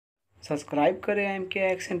Subscribe करें M के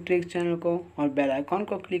x and tricks channel को और बेल आइकॉन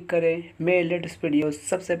को क्लिक करें मेरे लेटेस्ट वीडियो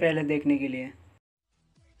सबसे पहले देखने के लिए।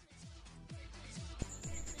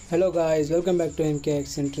 Hello guys, welcome back to M के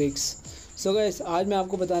x and tricks. So guys, आज मैं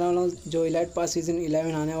आपको बताने वाला हूँ जो इलाइट पास सीज़न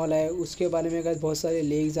 11 आने वाला है उसके बारे में। गाइस बहुत सारे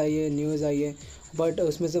लीक्स आई है, न्यूज़ आई है, बट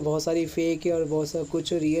उसमें से बहुत सारी फेक है और बहुत सारा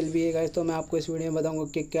कुछ रियल भी है। गाइस तो मैं आपको इस वीडियो में बताऊंगा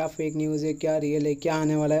कि क्या फेक न्यूज़ है, क्या रियल है, क्या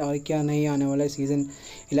आने वाला है और क्या नहीं आने वाला है सीज़न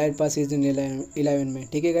इलाइट पास सीज़न 11 में।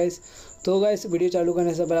 ठीक है गाइस, तो गाइस वीडियो चालू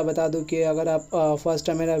करने से पहले बता दूं कि अगर आप फर्स्ट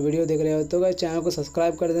टाइम मेरा वीडियो देख रहे हो तो गाइस चैनल को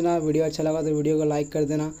सब्सक्राइब कर देना, वीडियो अच्छा लगा तो वीडियो को लाइक कर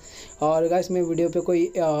देना। और गाइस मैं वीडियो पे कोई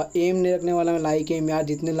एम नहीं रखने वाला, मैं लाइक एम यार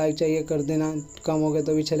जितने लाइक चाहिए कर देना, कम हो गए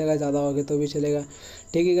तो भी चलेगा, ज़्यादा हो गए तो भी चलेगा।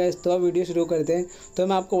 ठीक है गाइस, तो अब वीडियो शुरू करते हैं। तो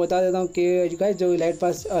मैं आपको बता देता हूँ कि गाइस जो इलाइट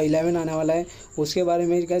पास 11 आने वाला है उसके बारे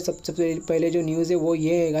में गाइस सबसे पहले जो न्यूज़ है वो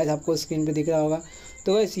ये है। गाइस आपको स्क्रीन पे दिख रहा होगा,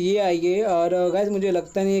 तो गाइस ये आई है। और गाइस मुझे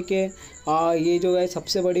लगता नहीं है कि ये जो गाइस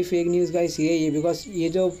सबसे बड़ी फेक न्यूज़ गाइस ये है, बिकॉज ये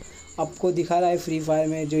जो आपको दिखा रहा है फ्री फायर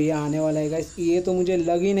में जो ये आने वाला है गाइस, ये तो मुझे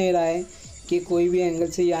लग ही नहीं रहा है कि कोई भी एंगल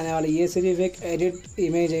से ये आने वाला है। ये सिर्फ एक एडिट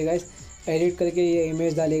इमेज है गाइस, एडिट करके ये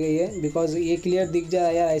इमेज डाली गई है। बिकॉज ये क्लियर दिख जा रहा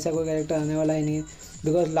है यार ऐसा कोई कैरेक्टर आने वाला ही नहीं है।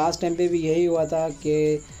 बिकॉज लास्ट टाइम पे भी यही हुआ था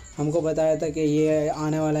कि हमको बताया था कि ये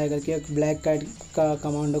आने वाला है करके, ब्लैक कैट का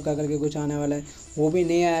कमांडो का करके कुछ आने वाला है, वो भी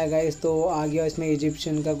नहीं आया गाइस। तो आ गया इसमें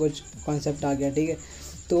इजिप्शियन का कुछ कॉन्सेप्ट आ गया। ठीक है,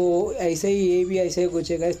 तो ऐसे ही ये भी ऐसे ही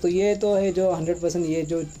कुछ है गाइस। तो ये तो है जो 100% ये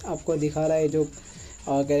जो आपको दिखा रहा है जो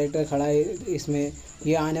कैरेक्टर खड़ा है इसमें,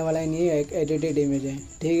 ये आने वाला ही नहीं है, एक एडिटेड इमेज है।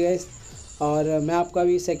 ठीक है गाइस, और मैं आपका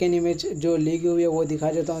भी सेकेंड इमेज जो लीक हुई है वो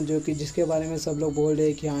दिखा देता हूँ, जो कि जिसके बारे में सब लोग बोल रहे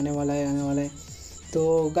हैं कि आने वाला है आने वाला है।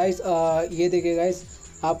 तो गाइस ये देखिए गाइस,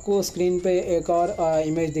 आपको स्क्रीन पे एक और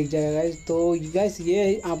इमेज दिख जाएगा गाइस। तो गाइस ये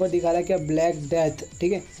यहाँ पर दिखा रहा है क्या, ब्लैक डेथ।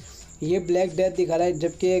 ठीक है, ये ब्लैक डेथ दिखा रहा है,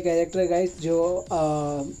 जबकि ये कैरेक्टर गाइस जो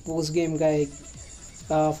उस गेम का एक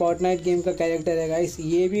फोर्टनाइट गेम का कैरेक्टर है गाइस।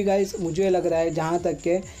 ये भी गाइस मुझे लग रहा है जहाँ तक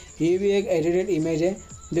के ये भी एक एडिटेड इमेज है।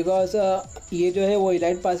 बिकॉज ये जो है वो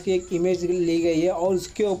इलाइट पास की एक इमेज ली गई है और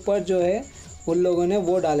उसके ऊपर जो है उन लोगों ने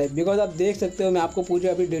वो डाला है। बिकॉज आप देख सकते हो, मैं आपको पूरी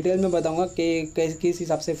अभी डिटेल में बताऊंगा कि किस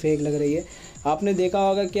हिसाब से फेक लग रही है। आपने देखा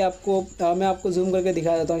होगा कि आपको मैं आपको जूम करके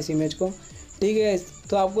दिखा देता हूँ इस इमेज को। ठीक है,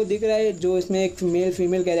 तो आपको दिख रहा है जो इसमें एक मेल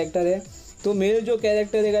फीमेल कैरेक्टर है। तो मेल जो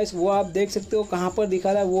कैरेक्टर है गाइस वो आप देख सकते हो कहाँ पर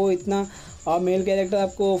दिखा रहा है, वो इतना मेल कैरेक्टर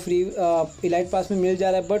आपको फ्री इलाइट पास में मिल जा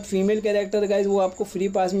रहा है। बट फीमेल कैरेक्टर गाइस वो आपको फ्री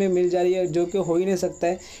पास में मिल जा रही है, जो कि हो ही नहीं सकता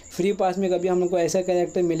है। फ्री पास में कभी हम लोग को ऐसा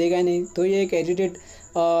कैरेक्टर मिलेगा ही नहीं। तो ये एक एडिटेड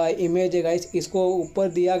इमेज है गाइस, इसको ऊपर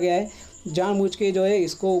दिया गया है जानबूझ के, जो है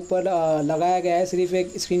इसको ऊपर लगाया गया है, सिर्फ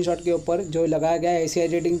एक स्क्रीनशॉट के ऊपर जो लगाया गया है। ऐसी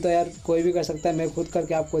एडिटिंग तो यार कोई भी कर सकता है, मैं खुद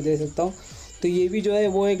करके आपको दे सकता हूँ। तो ये भी जो है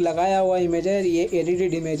वो एक लगाया हुआ इमेज है, ये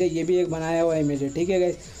एडिटेड इमेज है, ये भी एक बनाया हुआ इमेज है। ठीक है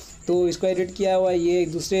गाइस, तो इसको एडिट किया हुआ है, ये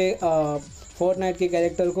एक दूसरे फोर्टनाइट के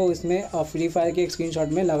कैरेक्टर को इसमें फ्री फायर के एक स्क्रीनशॉट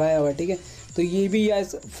में लगाया हुआ है। ठीक है, तो ये भी यार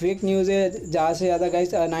फेक न्यूज़ है ज़्यादा से ज़्यादा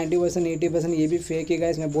गाइस, 90% 80% ये भी फेक है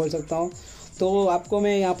गाइस, मैं बोल सकता हूँ। तो आपको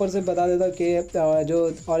मैं यहाँ पर से बता देता हूँ कि जो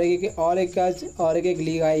और एक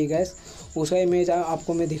लीग आई गैस, उसका इमेज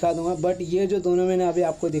आपको मैं दिखा दूंगा। बट ये जो दोनों मैंने अभी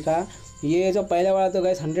आपको दिखाया, ये जो पहले वाला तो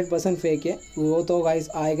गैस 100% फेक है, वो तो गाइस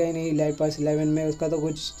आएगा ही नहीं इलाइट पास 11 में, उसका तो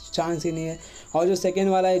कुछ चांस ही नहीं है। और जो सेकेंड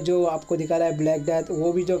वाला है जो आपको दिखा रहा है ब्लैक डेथ,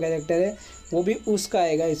 वो भी जो कैरेक्टर है वो भी उसका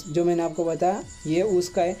है गाइस, जो मैंने आपको बताया ये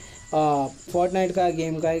उसका है। फोर्टनाइट का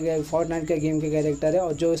गेम के कैरेक्टर है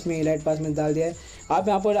और जो इसमें इलाइट पास में डाल दिया है। आप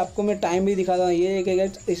यहाँ पर आपको मैं टाइम भी दिखाता हूँ, ये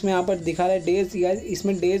एक इसमें यहाँ पर दिखा रहा है डेज,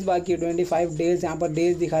 इसमें डेज बाकी है 25 डेज, यहाँ पर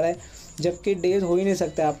डेज दिखा रहा है, जबकि डेज हो ही नहीं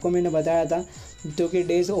सकता है। आपको मैंने बताया था जो कि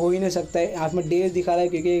डेज हो ही नहीं सकता है, यहाँ पर डेज दिखा रहा है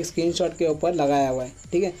क्योंकि एक स्क्रीनशॉट के ऊपर लगाया हुआ है।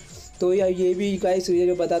 ठीक है, तो ये भी गाइस ये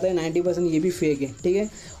जो बताता है 90% ये भी फेक है। ठीक है,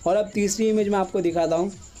 और अब तीसरी इमेज मैं आपको दिखाता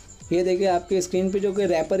हूँ। ये देखिए आपके स्क्रीन पे जो कि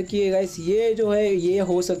रैपर की है गाइस, ये जो है ये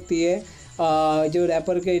हो सकती है जो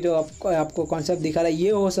रैपर के जो आपको कॉन्सेप्ट दिखा रहा है ये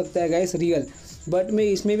हो सकता है गाइस रियल। बट मैं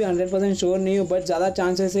इसमें भी 100% श्योर नहीं हूँ, बट ज़्यादा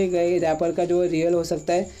चांसेस है गए रैपर का जो रियल हो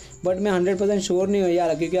सकता है। बट मैं 100% श्योर नहीं हूँ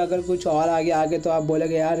यार, क्योंकि अगर कुछ और आगे तो आप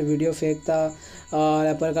बोलोगे यार वीडियो फेक था,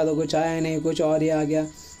 रैपर का तो कुछ आया नहीं, कुछ और ही आ गया।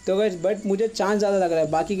 तो गाइस बट मुझे चांस ज़्यादा लग रहा है।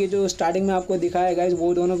 बाकी के जो स्टार्टिंग में आपको दिखाया गाइस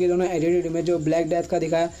वो दोनों के दोनों एडिटेड इमेज, जो ब्लैक डेथ का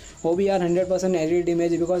दिखाया वो भी यार 100% एडिटेड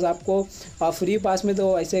इमेज। बिकॉज आपको फ्री पास में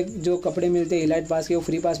तो ऐसे जो कपड़े मिलते हैं इलाइट पास के, वो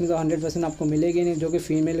फ्री पास में तो 100% आपको मिलेगी नहीं, जो कि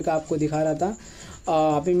फीमेल का आपको दिखा रहा था।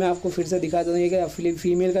 अभी मैं आपको फिर से दिखाता हूँ कि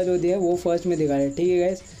फीमेल का जो दिया है वो फर्स्ट में दिखा रहा है। ठीक है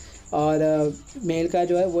गाइस, और मेल का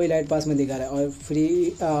जो है वो इलाइट पास में दिखा रहा है,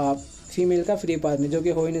 और फीमेल का फ्री पास में, जो कि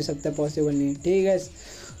हो ही नहीं सकता, पॉसिबल नहीं है। ठीक है गाइस,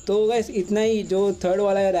 तो गाइस इतना ही, जो थर्ड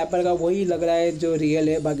वाला है रैपर का वही लग रहा है जो रियल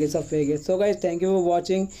है, बाकी सब फेक है। So guys thank you for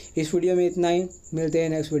watching, इस वीडियो में इतना ही, मिलते हैं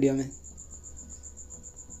नेक्स्ट वीडियो में।